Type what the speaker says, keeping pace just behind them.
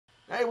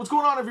Hey, what's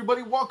going on,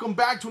 everybody? Welcome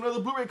back to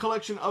another Blu-ray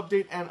collection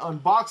update and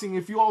unboxing.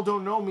 If you all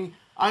don't know me,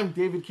 I'm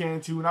David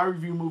Cantu, and I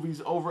review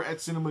movies over at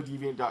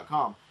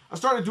CinemaDeviant.com. I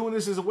started doing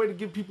this as a way to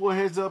give people a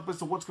heads up as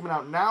to what's coming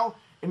out now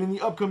and in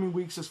the upcoming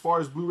weeks as far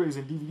as Blu-rays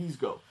and DVDs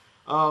go.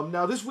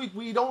 Now, this week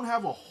we don't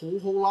have a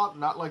whole lot,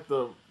 not like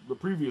the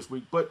previous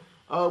week, but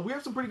we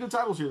have some pretty good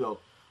titles here, though.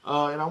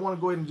 And I want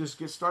to go ahead and just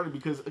get started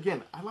because,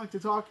 again, I like to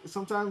talk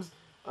sometimes,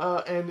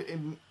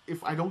 and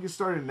if I don't get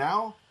started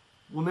now,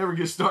 we'll never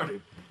get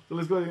started. So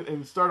let's go ahead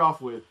and start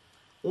off with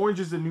Orange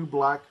is the New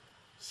Black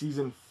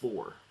Season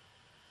 4.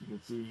 You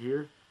can see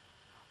here.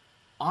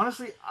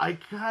 Honestly, I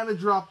kind of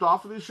dropped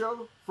off of this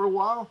show for a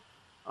while.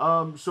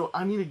 So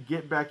I need to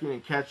get back in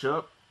and catch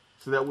up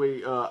so that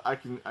way I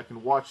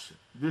can watch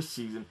this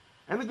season.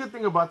 And the good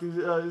thing about these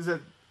is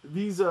that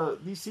these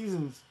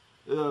seasons,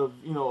 of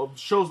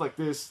shows like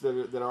this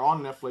that are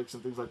on Netflix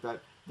and things like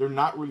that, they're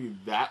not really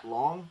that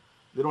long.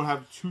 They don't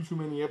have too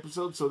many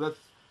episodes, so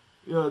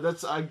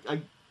that's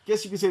I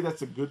guess you could say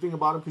that's a good thing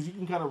about them because you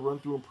can kind of run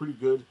through them pretty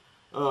good,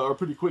 or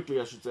pretty quickly,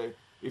 I should say,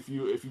 if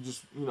you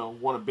just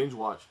want to binge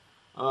watch.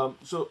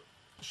 So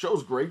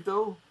show's great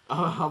though.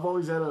 I've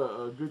always had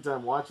a good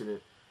time watching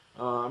it.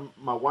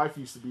 My wife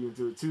used to be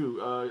into it too.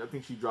 I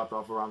think she dropped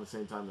off around the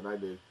same time that I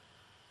did.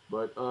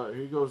 But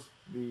here goes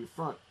the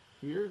front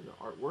here, the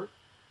artwork,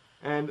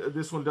 and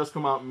this one does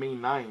come out May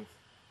 9th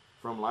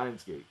from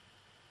Lionsgate,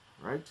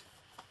 right?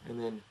 And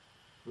then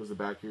goes the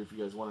back here if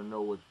you guys want to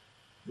know what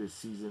this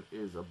season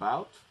is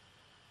about.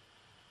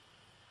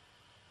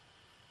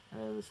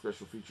 And the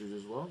special features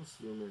as well. Let's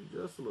zoom in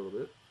just a little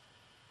bit.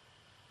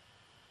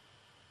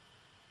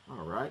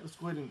 Alright, let's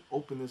go ahead and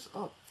open this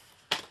up.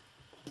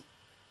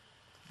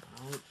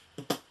 Alright.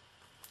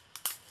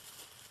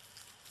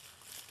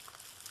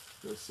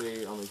 Let's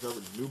say on the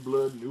cover, new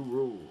blood, new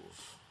rules.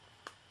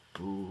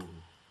 Ooh.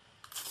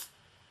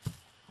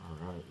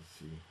 Alright, let's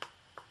see.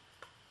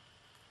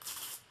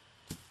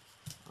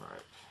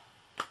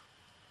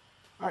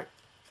 Alright.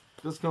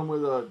 It does come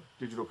with a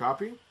digital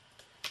copy.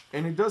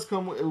 And it does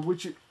come with,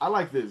 which I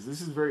like this. This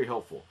is very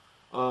helpful.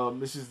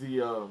 This is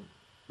the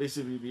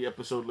basically the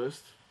episode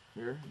list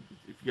here.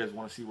 If you guys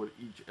want to see what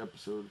each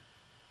episode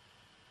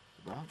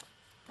is about,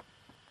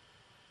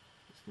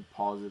 just can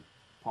pause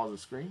the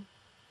screen.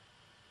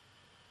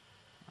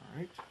 All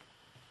right,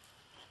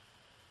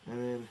 and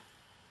then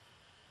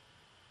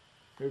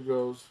here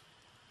goes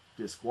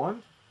disc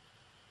 1,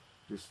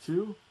 disc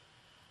 2,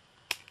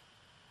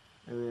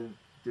 and then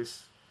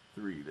disc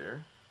 3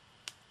 there.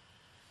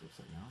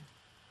 Upside down.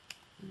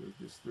 Here goes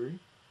disc 3.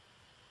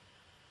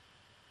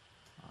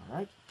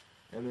 Alright.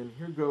 And then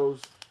here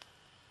goes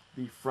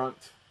the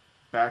front,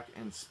 back,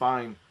 and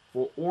spine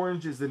for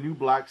Orange is the New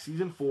Black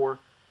Season 4.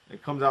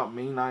 It comes out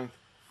May 9th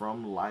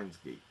from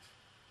Lionsgate.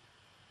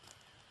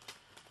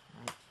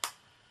 Alright.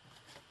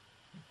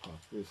 Pop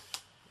this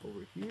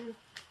over here.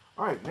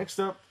 Alright, next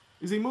up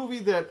is a movie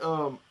that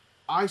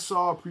I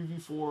saw a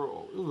preview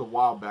for, it was a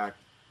while back.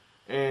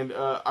 And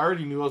I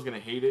already knew I was going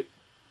to hate it.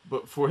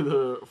 But for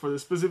the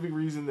specific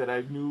reason that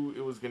I knew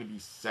it was going to be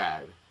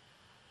sad.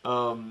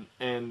 And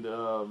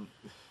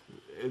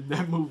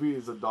that movie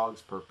is A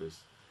Dog's Purpose.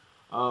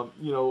 I'm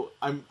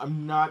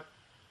not,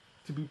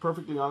 to be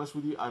perfectly honest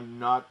with you, I'm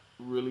not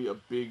really a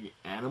big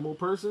animal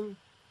person,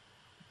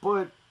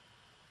 but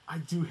I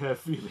do have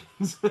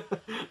feelings.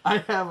 I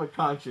have a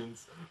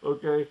conscience,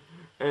 okay?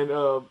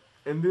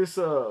 And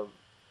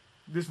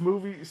this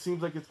movie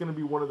seems like it's going to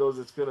be one of those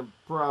that's going to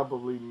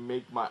probably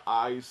make my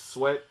eyes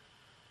sweat,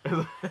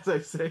 as I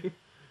say.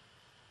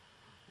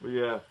 But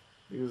yeah,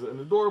 it was an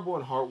adorable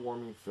and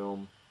heartwarming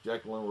film.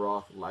 Jacqueline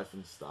Roth, Life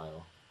and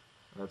Style.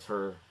 That's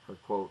her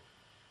quote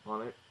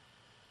on it.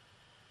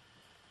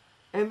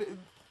 And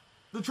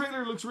the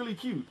trailer looks really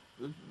cute.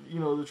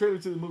 The trailer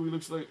to the movie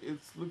looks like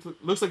it's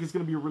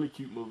going to be a really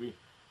cute movie.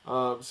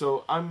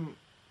 So I'm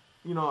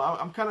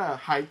kind of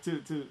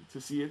hyped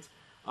to see it.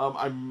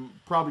 I'm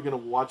probably going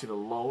to watch it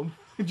alone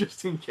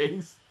just in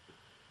case.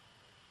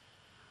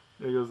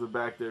 There goes the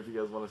back there if you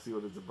guys want to see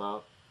what it's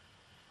about.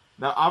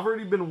 Now, I've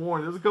already been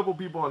warned. There's a couple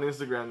people on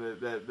Instagram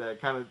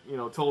that kind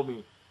of, told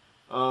me,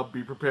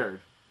 be prepared.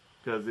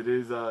 Because it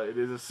is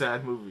a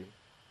sad movie.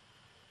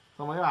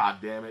 So I'm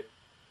like, damn it.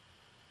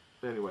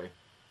 Anyway.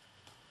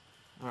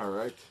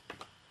 Alright.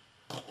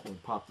 Gonna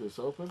pop this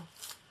open.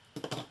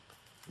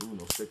 Ooh,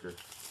 no sticker.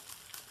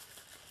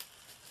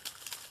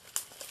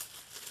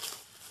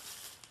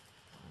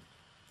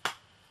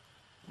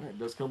 Alright, it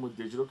does come with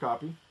digital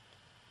copy.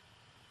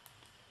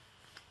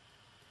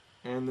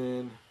 And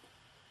then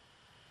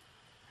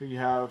here you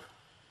have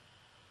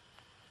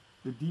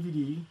the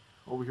DVD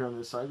over here on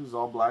this side. This is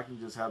all black. You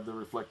just have the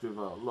reflective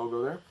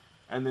logo there.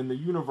 And then the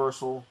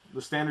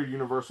standard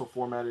universal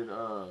formatted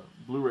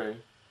Blu-ray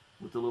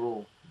with the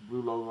little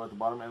blue logo at the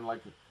bottom, and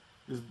like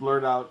this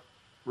blurred out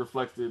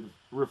reflective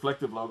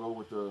logo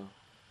with the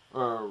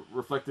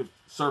reflective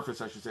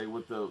surface, I should say,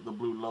 with the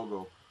blue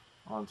logo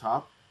on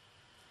top.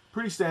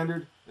 Pretty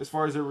standard as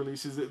far as their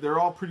releases. They're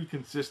all pretty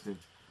consistent.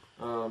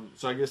 So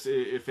I guess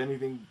if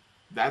anything,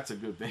 that's a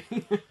good thing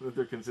that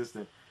they're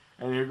consistent.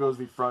 And here goes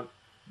the front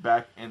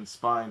back and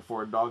spine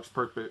for a Dog's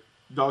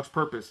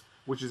Purpose,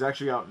 which is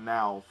actually out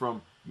now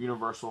from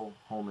Universal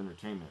Home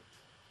Entertainment.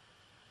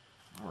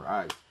 All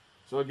right.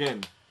 So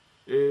again,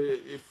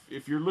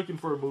 if you're looking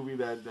for a movie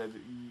that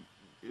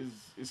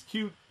is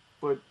cute,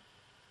 but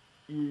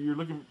you're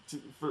looking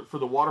for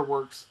the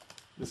waterworks,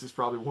 this is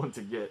probably one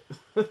to get.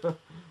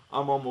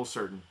 I'm almost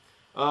certain.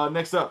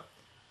 Next up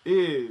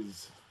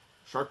is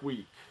Shark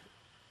Week,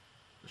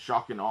 the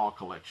Shock and Awe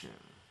collection.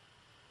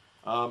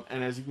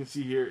 And as you can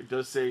see here, it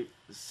does say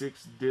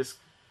 6-disc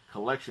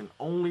collection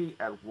only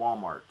at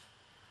Walmart.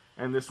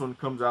 And this one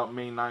comes out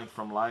May 9th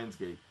from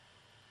Lionsgate.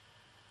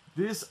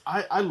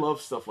 I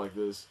love stuff like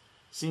this.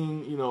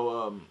 Seeing,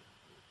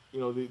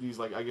 these,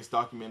 like, I guess,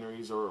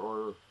 documentaries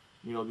or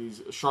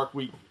these Shark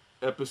Week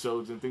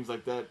episodes and things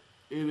like that.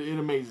 It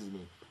amazes me.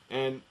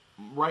 And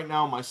right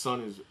now, my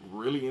son is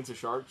really into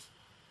sharks.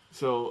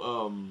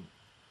 So,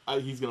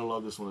 he's going to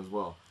love this one as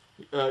well.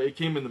 It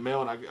came in the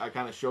mail, and I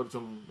kind of showed it to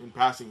him in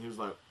passing. He was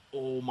like,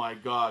 "Oh my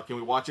God, can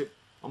we watch it?"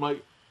 I'm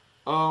like,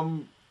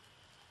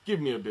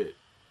 give me a bit,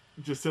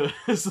 just so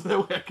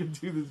that way I can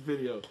do this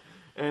video.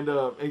 And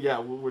yeah,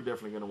 we're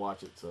definitely gonna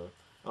watch it. So,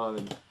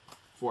 then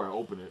before I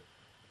open it,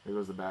 here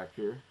goes the back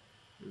here.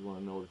 You want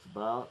to know what it's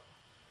about?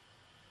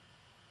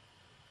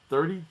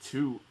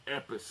 32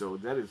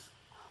 episodes. That is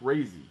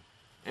crazy,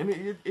 and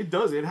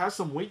it has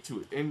some weight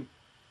to it. And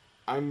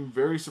I'm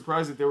very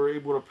surprised that they were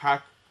able to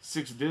pack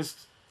 6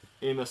 discs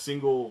in a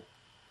single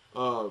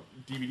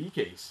DVD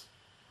case.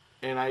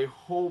 And I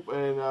hope,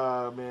 and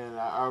man,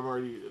 I'm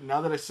already, now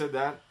that I said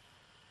that,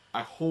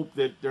 I hope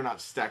that they're not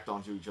stacked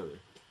onto each other.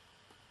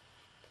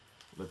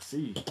 Let's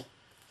see.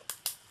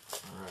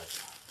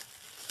 Alright.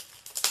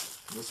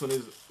 This one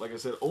is, like I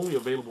said, only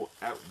available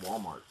at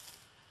Walmart.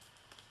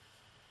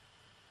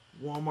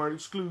 Walmart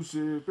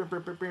exclusive.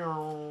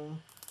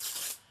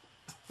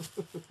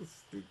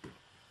 Stupid.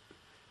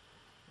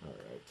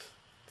 Alright.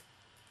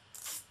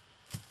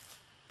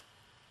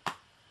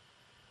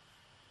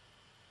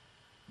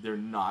 They're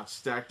not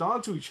stacked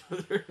onto each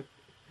other.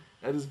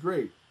 That is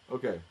great.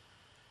 Okay.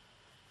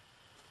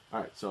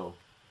 Alright, so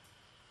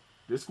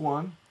disc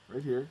 1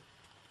 right here.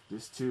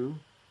 Disc 2.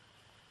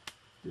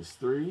 Disc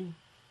 3.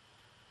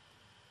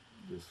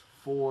 Disc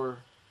 4.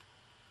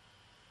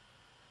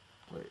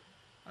 Wait,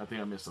 I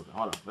think I missed something.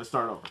 Hold on, let's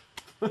start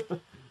over.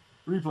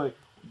 Replay.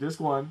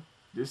 Disc 1,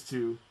 Disc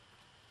 2,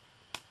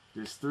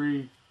 Disc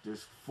 3,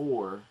 Disc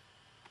 4,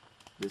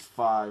 Disc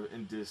 5,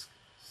 and Disc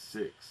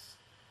 6.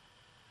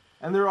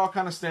 And they're all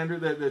kind of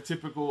standard, the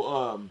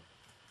typical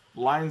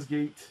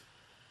Lionsgate,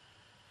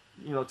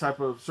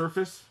 type of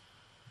surface.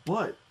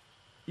 But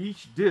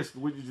each disc,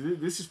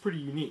 this is pretty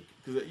unique,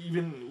 because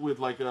even with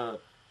like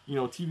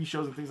TV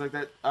shows and things like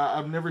that,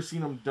 I've never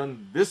seen them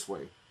done this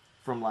way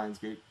from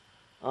Lionsgate.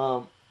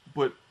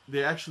 But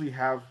they actually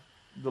have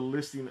the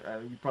listing.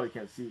 You probably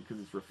can't see it because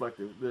it's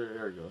reflective.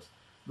 There it goes.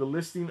 The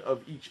listing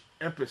of each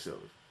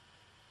episode,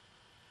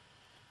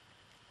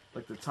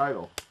 like the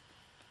title.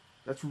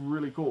 That's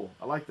really cool.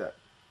 I like that.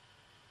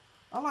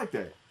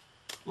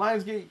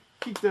 Lionsgate,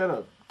 keep that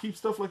up. Keep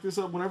stuff like this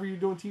up whenever you're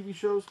doing TV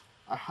shows.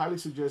 I highly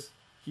suggest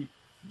keep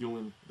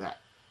doing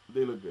that.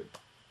 They look good.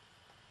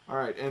 All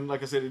right, and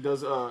like I said, it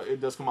does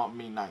come out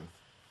May 9th,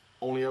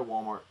 only at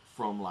Walmart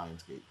from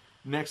Lionsgate.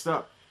 Next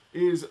up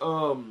is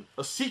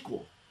a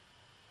sequel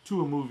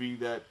to a movie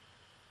that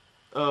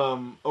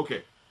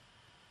okay.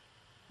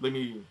 Let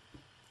me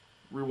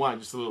rewind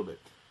just a little bit.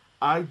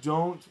 I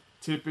don't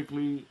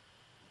typically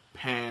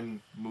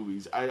pan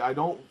movies. I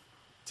don't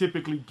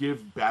typically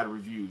give bad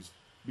reviews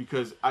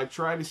because I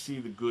try to see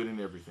the good in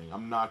everything.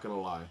 I'm not gonna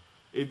lie.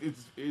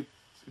 It's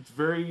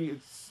very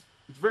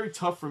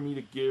tough for me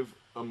to give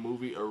a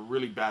movie a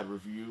really bad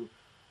review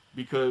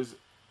because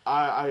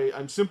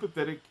I'm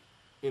sympathetic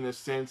in a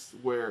sense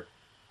where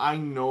I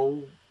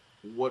know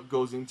what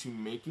goes into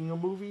making a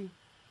movie,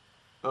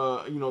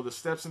 the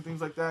steps and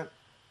things like that,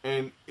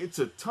 and it's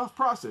a tough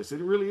process. It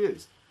really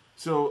is.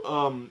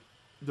 So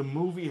the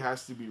movie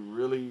has to be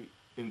really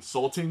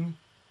insulting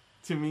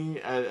to me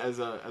as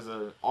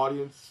a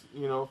audience,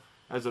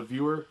 as a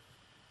viewer,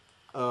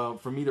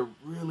 for me to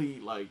really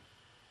like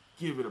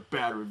give it a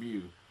bad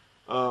review.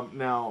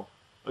 Now,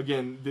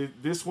 again,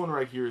 this one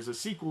right here is a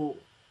sequel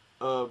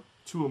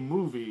to a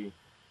movie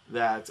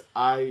that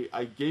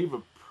I gave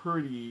a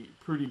pretty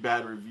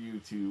bad review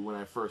to when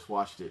I first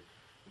watched it.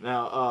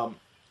 Now,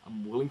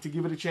 I'm willing to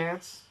give it a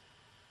chance,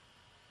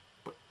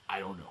 but I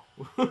don't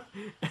know.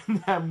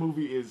 And that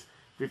movie is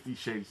 50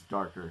 Shades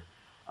Darker.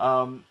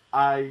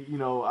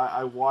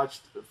 I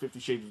watched 50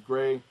 Shades of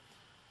Grey,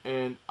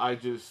 and I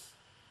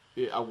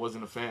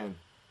wasn't a fan.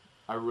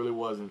 I really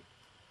wasn't.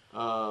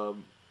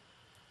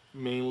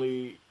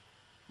 Mainly,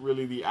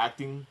 really the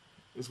acting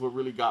is what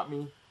really got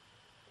me.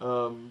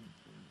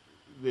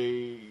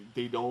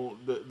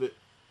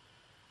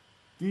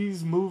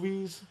 These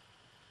movies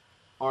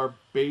are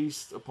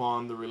based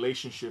upon the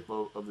relationship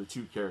of the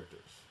two characters,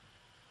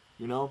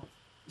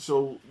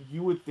 so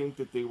you would think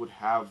that they would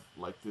have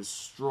like this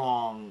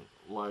strong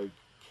like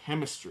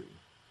chemistry,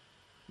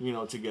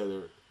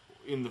 together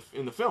in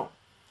the film,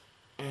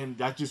 and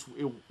that just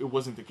it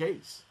wasn't the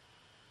case.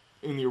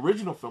 In the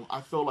original film,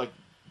 I felt like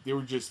they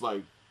were just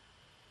like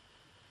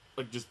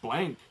just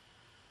blank.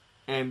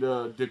 And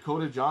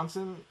Dakota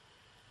Johnson,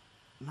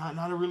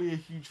 not really a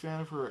huge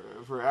fan of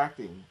her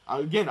acting.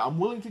 Again, I'm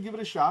willing to give it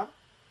a shot.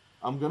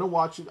 I'm gonna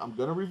watch it. I'm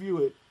gonna review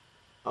it.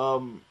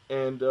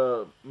 And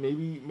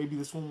maybe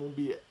this one won't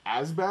be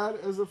as bad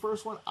as the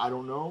first one. I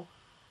don't know,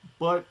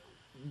 but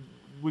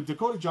with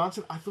Dakota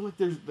Johnson, I feel like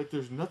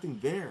there's nothing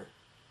there.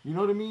 You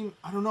know what I mean?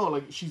 I don't know.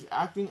 Like, she's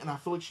acting, and I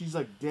feel like she's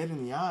like dead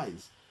in the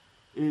eyes.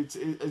 It's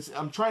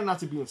I'm trying not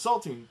to be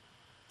insulting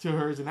to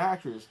her as an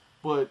actress,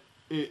 but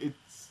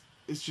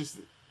it's just,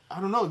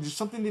 I don't know. Just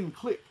something didn't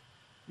click.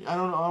 I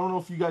don't know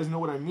if you guys know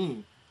what I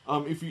mean.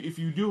 If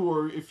you do,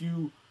 or if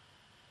you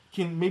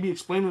can maybe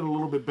explain it a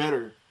little bit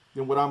better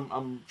than what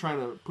I'm trying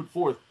to put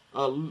forth,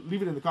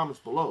 leave it in the comments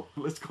below.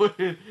 Let's go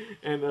ahead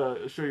and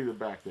show you the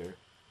back there.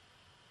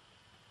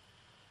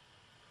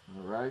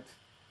 All right.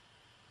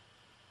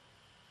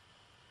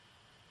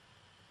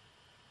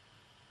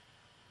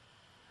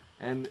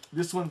 And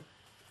this one,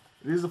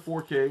 it is a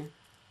 4K.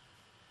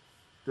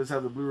 Does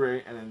have the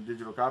Blu-ray and then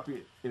digital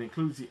copy. It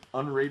includes the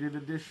unrated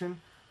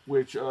edition,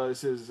 which it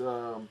says,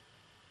 I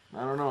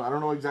don't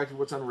know exactly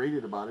what's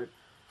unrated about it,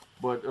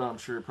 but I'm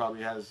sure it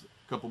probably has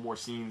a couple more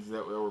scenes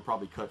that were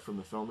probably cut from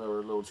the film that were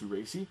a little too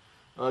racy.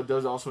 It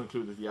does also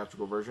include the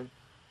theatrical version.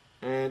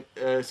 And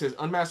it says,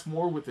 unmask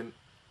more with an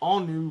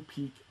all-new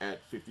peek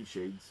at 50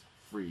 Shades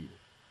Freed.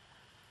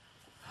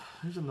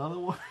 There's another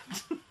one.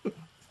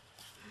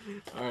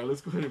 Alright,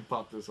 let's go ahead and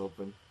pop this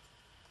open.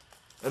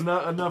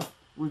 Enough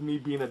with me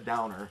being a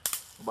downer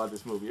about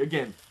this movie.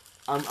 Again,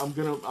 I'm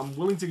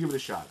willing to give it a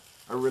shot.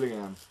 I really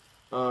am.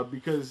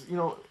 Because, you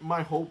know,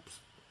 my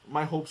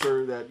hopes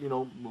are that, you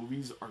know,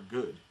 movies are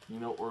good, you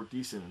know, or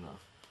decent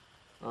enough.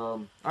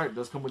 Alright, it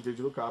does come with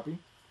digital copy.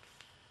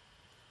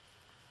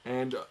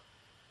 And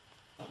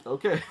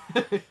okay.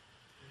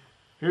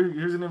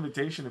 Here's an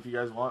invitation if you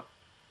guys want.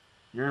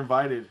 You're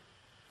invited.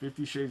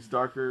 50 Shades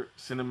Darker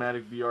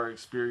Cinematic VR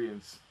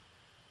Experience.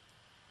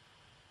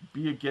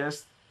 Be a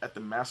guest at the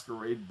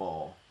Masquerade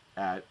Ball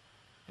at,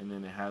 and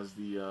then it has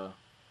the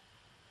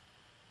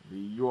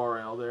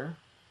URL there.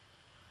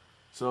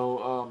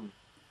 So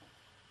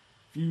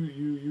if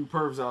you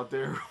pervs out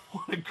there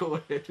want to go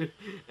ahead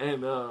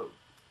and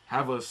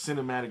have a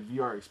cinematic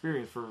VR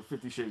experience for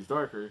 50 Shades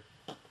Darker,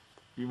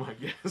 be my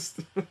guest.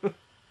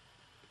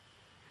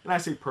 And I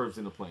say pervs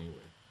in a plain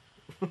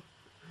way.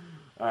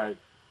 Alright,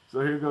 so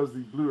here goes the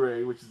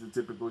Blu-ray, which is the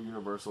typical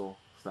Universal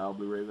style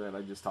Blu-ray that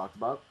I just talked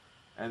about.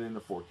 And then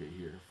the 4K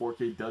here.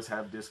 4K does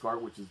have disc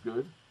art, which is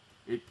good.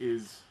 It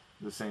is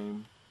the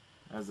same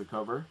as the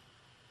cover.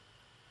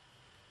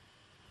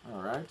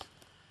 Alright.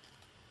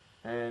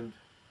 And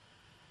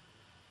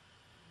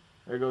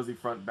there goes the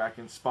front, back,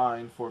 and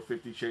spine for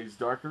 50 Shades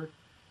Darker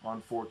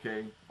on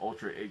 4K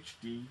Ultra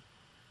HD.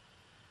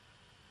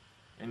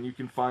 And you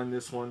can find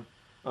this one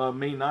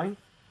May 9th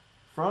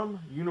from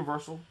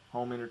Universal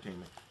Home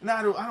Entertainment. And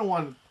I don't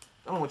want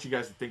you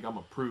guys to think I'm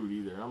a prude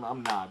either.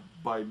 I'm not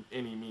by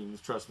any means,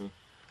 trust me.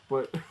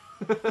 But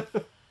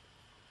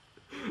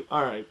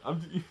all right,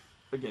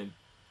 again.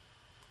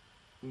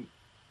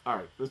 All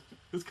right,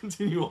 let's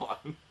continue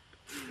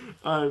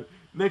on.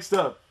 Next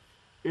up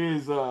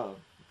is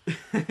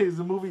is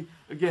a movie.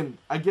 Again,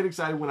 I get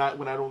excited when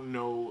I don't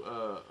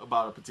know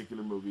about a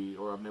particular movie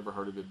or I've never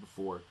heard of it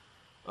before.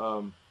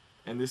 And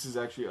this is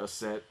actually a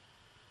set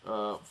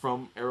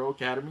from Arrow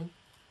Academy,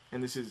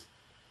 and this is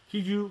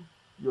Hiju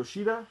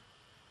Yoshida,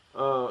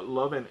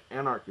 Love and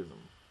Anarchism.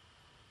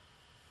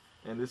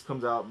 And this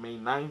comes out May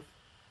 9th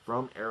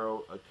from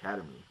Arrow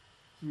Academy.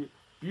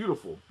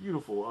 Beautiful,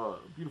 beautiful,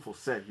 beautiful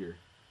set here.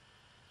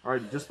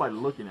 Alright, just by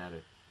looking at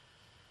it.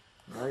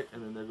 Alright,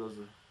 and then there goes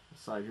the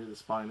side here, the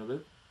spine of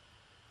it.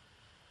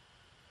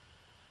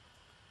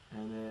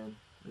 And then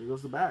there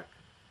goes the back.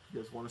 If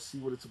you guys want to see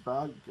what it's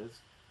about, you guys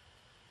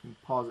can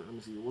pause it. Let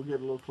me see. We'll get a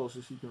little closer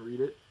so you can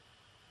read it.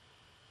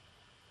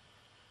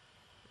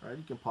 Alright,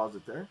 you can pause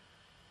it there.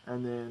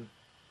 And then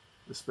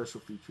the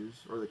special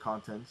features, or the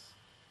contents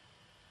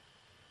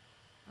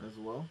as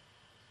well.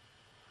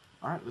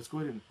 Alright, let's go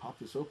ahead and pop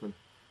this open.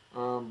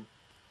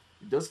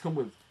 It does come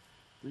with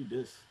 3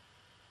 discs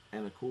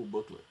and a cool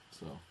booklet.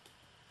 So,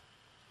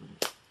 let me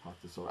pop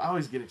this open. I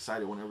always get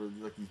excited whenever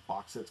like these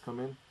box sets come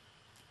in.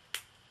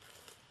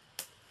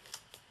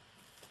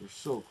 They're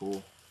so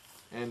cool.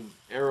 And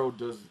Arrow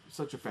does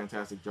such a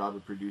fantastic job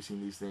of producing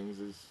these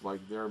things. It's like,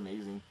 they're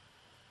amazing.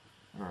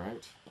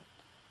 Alright.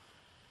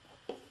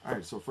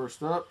 Alright, so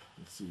first up,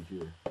 let's see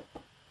here.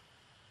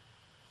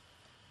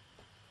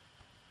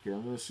 Okay,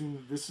 I'm going to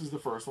assume this is the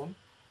first one.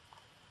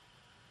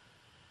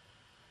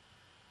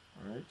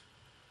 Alright.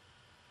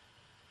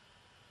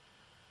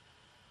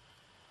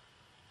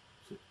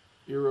 So,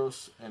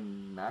 Eros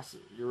and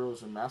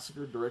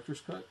Massacre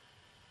Director's Cut.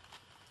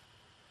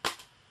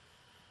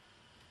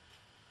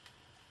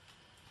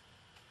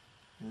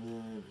 And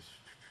then,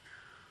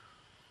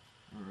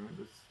 alright,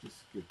 let's just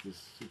get this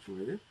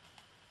situated.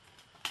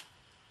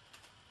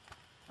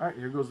 Alright,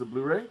 here goes the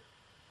Blu-ray.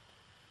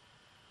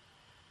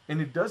 And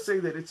it does say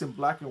that it's in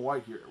black and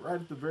white here, right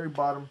at the very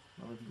bottom.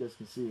 I don't know if you guys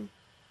can see.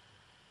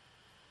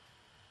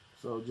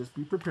 So just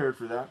be prepared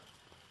for that.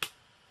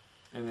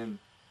 And then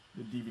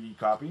the DVD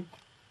copy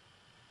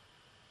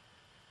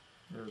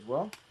there as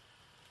well.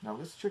 Now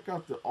let's check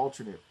out the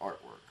alternate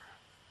artwork.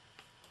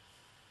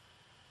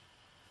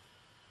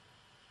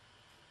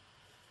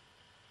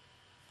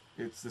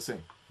 It's the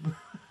same.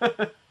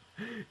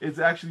 It's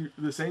actually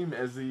the same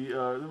as the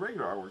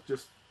regular artwork,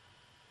 just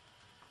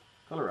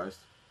colorized.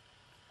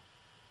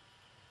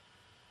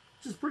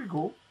 Which is pretty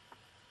cool.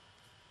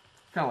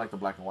 Kind of like the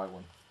black and white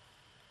one.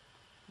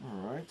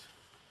 All right.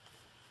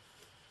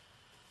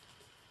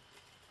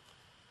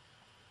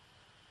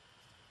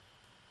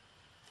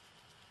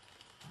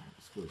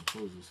 Let's go ahead and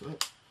close this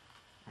up.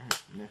 All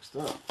right, next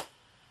up.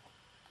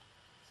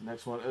 The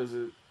next one is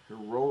a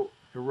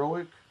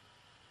heroic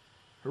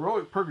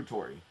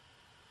Purgatory.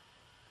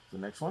 The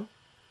next one.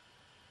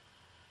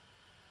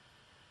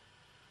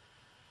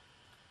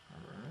 All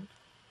right.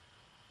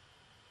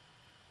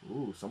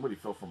 Ooh, somebody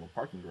fell from a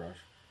parking garage.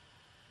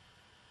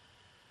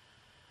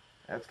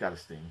 That's got to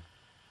sting.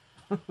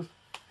 And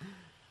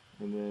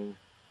then,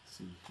 let's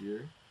see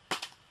here.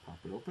 Pop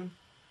it open.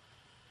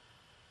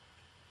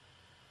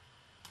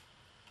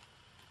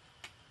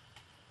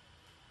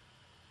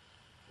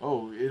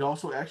 Oh, it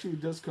also actually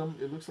does come,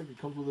 it looks like it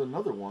comes with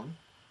another one.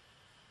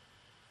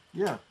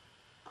 Yeah.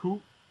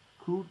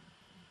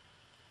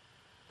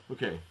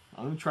 Okay,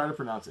 I'm going to try to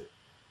pronounce it.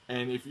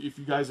 And if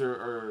you guys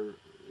are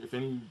if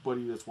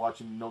anybody that's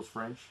watching knows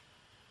French,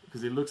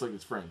 because it looks like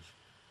it's French.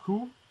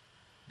 Coup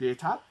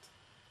d'état?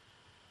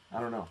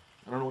 I don't know.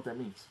 I don't know what that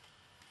means.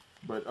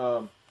 But,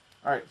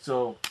 alright,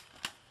 so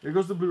here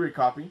goes the Blu-ray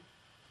copy,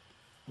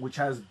 which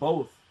has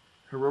both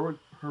Heroic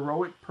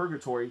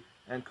Purgatory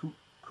and Coup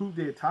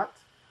d'état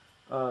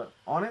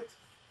on it,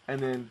 and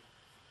then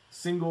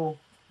single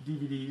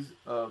DVDs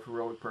of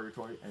Heroic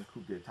Purgatory and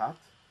Coup d'état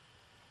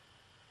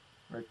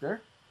right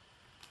there.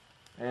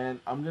 And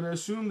I'm going to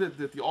assume that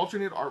the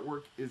alternate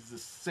artwork is the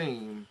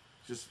same,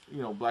 just,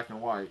 you know, black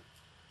and white.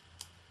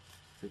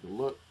 Take a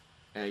look.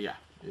 And yeah,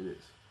 it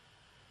is.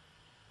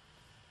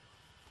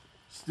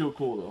 Still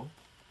cool, though.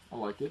 I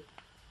like it.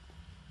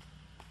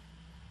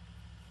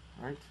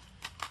 Alright.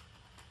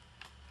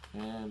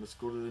 And let's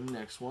go to the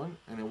next one.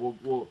 And then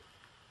we'll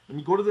let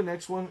me go to the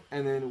next one,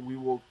 and then we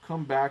will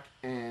come back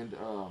and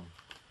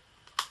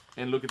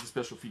look at the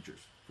special features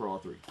for all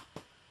three.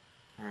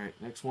 Alright,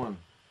 next one.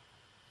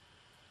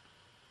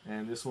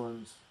 And this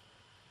one's,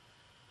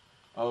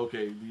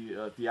 okay,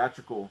 the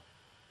theatrical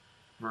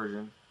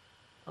version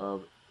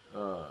of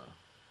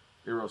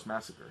Eros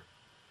Massacre.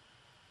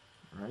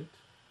 Alright.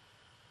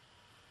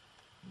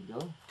 There we go.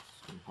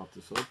 Just gonna pop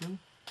this open.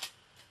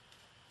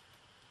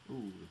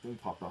 Ooh, the thing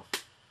popped off.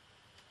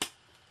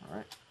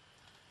 Alright.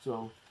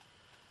 So,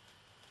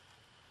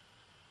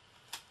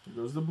 here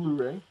goes the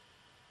Blu-ray.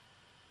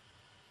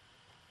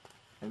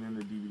 And then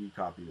the DVD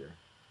copy there.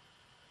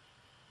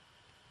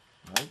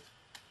 Alright.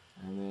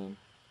 And then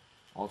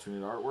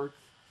alternate artwork.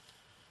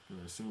 I'm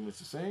going to assume it's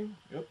the same.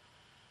 Yep.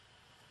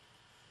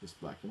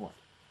 Just black and white.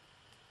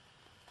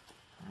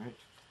 Alright.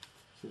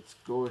 So let's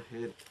go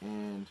ahead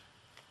and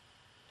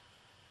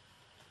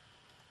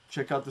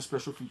check out the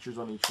special features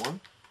on each one.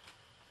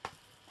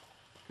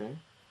 Okay.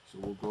 So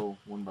we'll go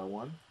one by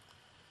one.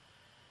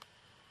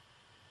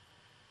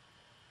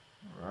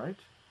 Alright.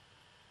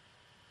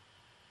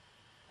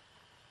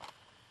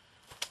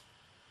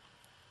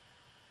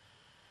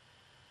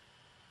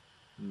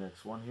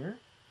 Next one here.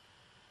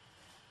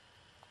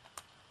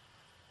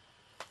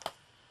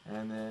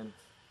 And then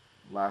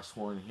last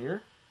one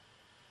here.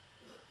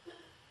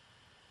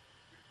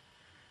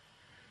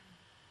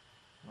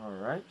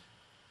 Alright.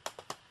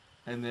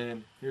 And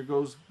then here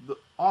goes the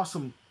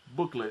awesome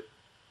booklet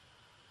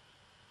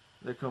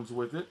that comes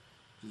with it,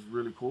 which is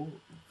really cool.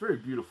 Very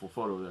beautiful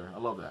photo there. I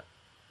love that.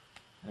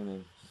 And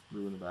then just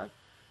blue in the back.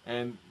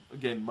 And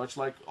again, much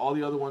like all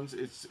the other ones,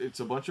 it's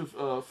a bunch of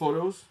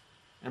photos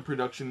and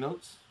production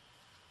notes.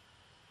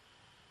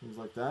 Things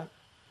like that.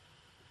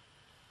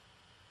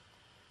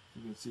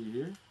 You can see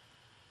here.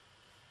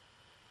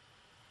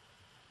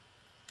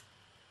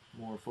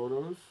 More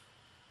photos.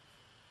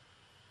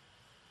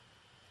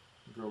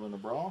 Girl in a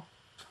bra.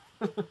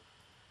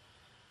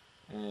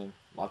 And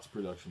lots of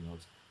production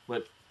notes.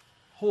 But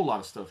a whole lot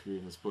of stuff here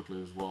in this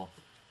booklet as well.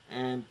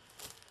 And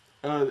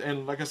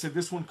like I said,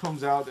 this one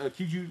comes out,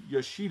 Kiju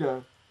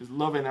Yoshida, his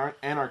Love and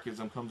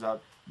Anarchism comes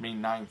out May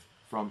 9th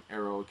from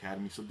Arrow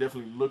Academy. So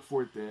definitely look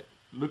for it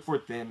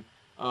then.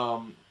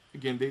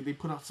 Again, they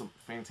put out some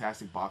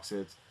fantastic box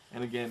sets,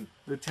 and again,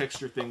 the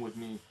texture thing with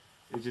me,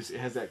 it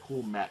has that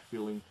cool matte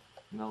feeling.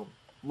 You know,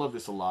 love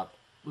this a lot.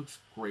 Looks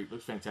great.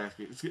 Looks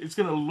fantastic. It's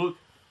gonna look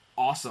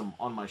awesome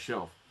on my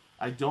shelf.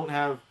 I don't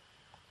have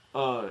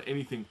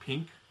anything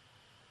pink,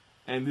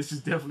 and this is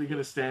definitely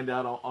gonna stand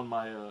out on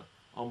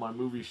my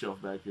movie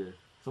shelf back here.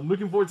 So I'm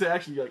looking forward to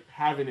actually like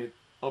having it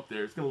up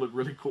there. It's gonna look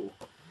really cool.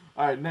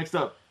 All right, next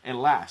up and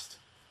last,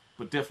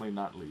 but definitely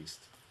not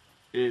least,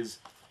 is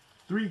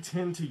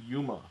 310 to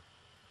Yuma.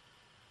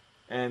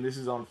 And this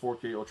is on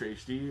 4K Ultra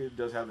HD. It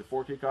does have the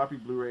 4K copy,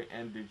 Blu-ray,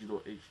 and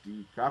digital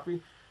HD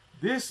copy.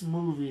 This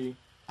movie,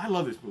 I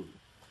love this movie.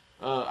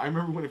 I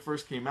remember when it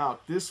first came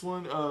out. This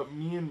one,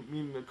 me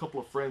and a couple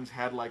of friends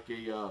had like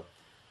a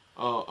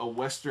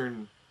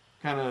Western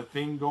kind of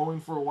thing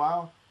going for a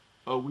while.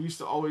 We used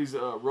to always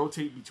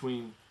rotate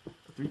between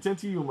 310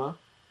 to Yuma,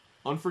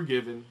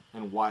 Unforgiven,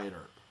 and Wyatt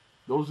Earp.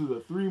 Those are the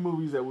three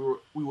movies that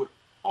we would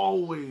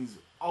always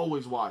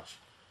watch.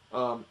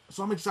 So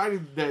I'm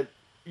excited that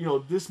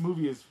this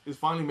movie is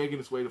finally making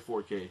its way to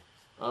 4K.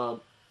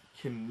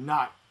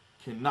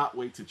 Cannot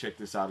wait to check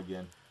this out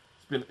again.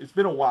 It's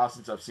been a while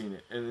since I've seen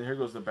it. And here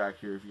goes the back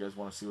here if you guys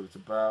want to see what it's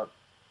about.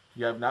 If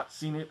you have not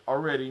seen it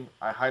already,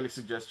 I highly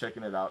suggest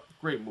checking it out.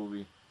 Great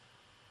movie.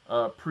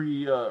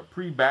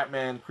 Pre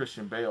Batman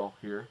Christian Bale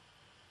here.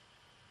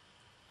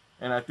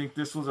 And I think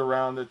this was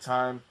around the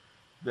time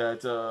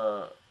that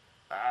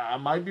I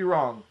might be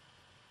wrong,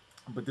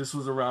 but this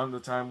was around the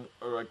time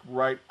like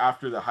right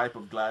after the hype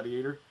of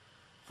Gladiator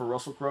for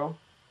Russell Crowe.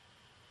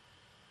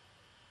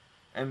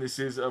 And this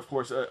is, of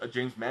course, a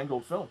James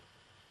Mangold film.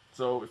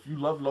 So if you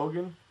love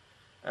Logan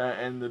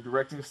and the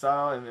directing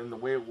style and the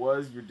way it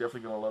was, you're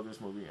definitely going to love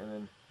this movie. And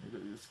then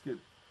let's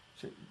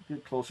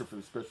get closer for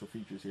the special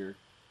features here.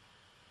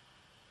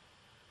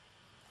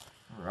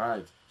 All right,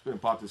 let's go ahead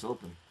and pop this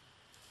open.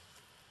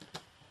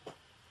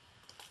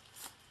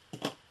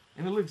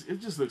 And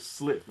it just looks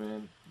slick,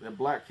 man. That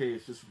black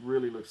case just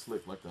really looks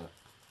slick like that.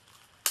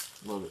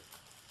 Love it.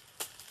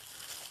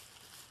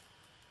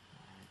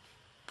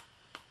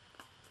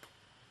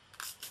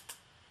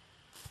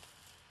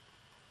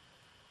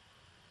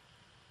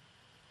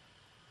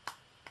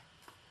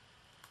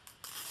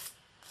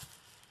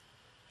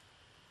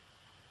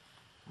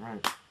 All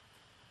right.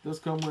 Does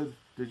come with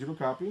digital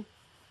copy.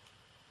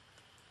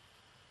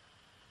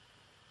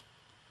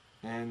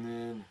 And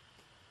then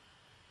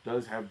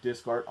does have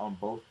disc art on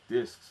both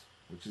discs,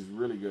 which is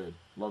really good.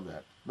 Love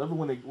that. Love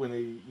it when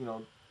they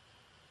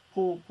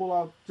pull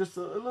out just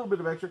a little bit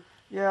of extra.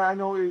 Yeah, I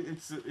know it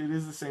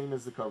is the same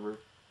as the cover,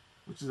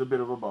 which is a bit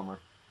of a bummer.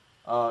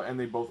 And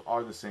they both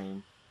are the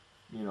same,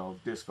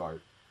 disc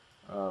art.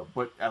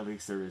 But at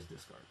least there is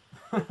disc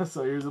art.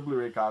 So here's a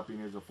Blu-ray copy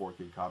and here's a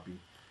 4K copy.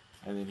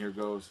 And then here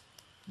goes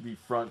the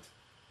front,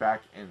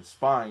 back, and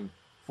spine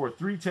for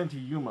 310 to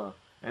Yuma.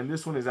 And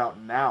this one is out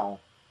now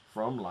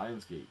from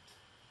Lionsgate.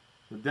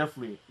 So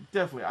definitely,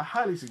 I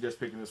highly suggest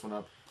picking this one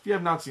up. If you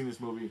have not seen this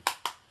movie,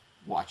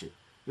 watch it.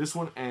 This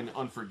one and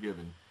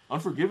Unforgiven.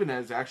 Unforgiven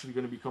is actually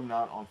going to be coming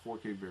out on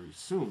 4K very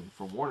soon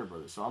from Warner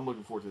Brothers. So I'm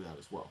looking forward to that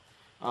as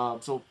well.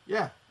 So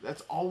yeah,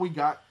 that's all we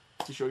got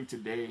to show you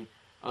today.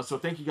 So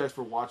thank you guys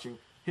for watching.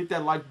 Hit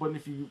that like button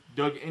if you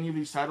dug any of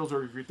these titles,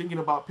 or if you're thinking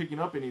about picking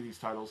up any of these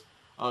titles.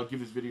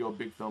 Give this video a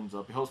big thumbs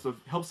up. It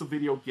helps the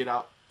video get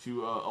out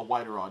to a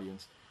wider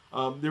audience.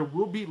 There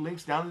will be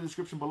links down in the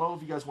description below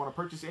if you guys want to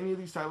purchase any of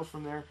these titles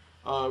from there.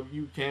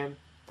 You can.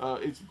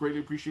 It's greatly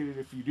appreciated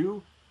if you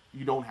do.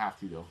 You don't have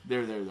to though.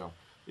 They're there though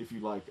if you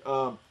like.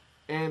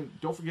 And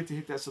don't forget to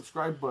hit that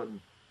subscribe button.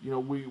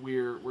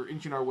 We're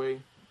inching our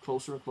way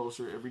closer and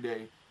closer every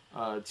day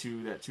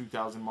to that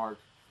 2,000 mark,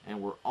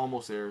 and we're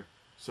almost there.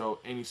 So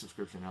any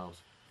subscription helps.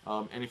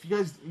 And if you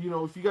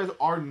guys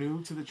are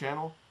new to the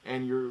channel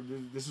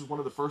and this is one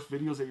of the first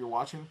videos that you're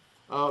watching,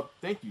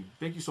 thank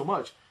you so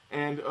much.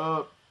 And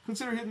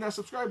consider hitting that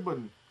subscribe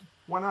button.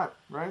 Why not,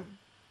 right?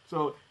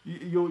 So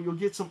you'll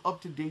get some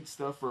up-to-date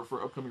stuff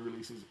for upcoming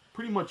releases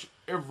pretty much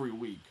every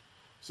week.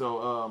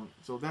 So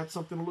that's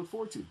something to look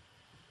forward to.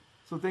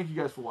 So thank you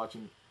guys for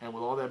watching. And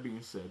with all that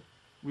being said,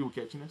 we will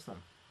catch you next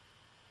time.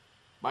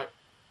 Bye.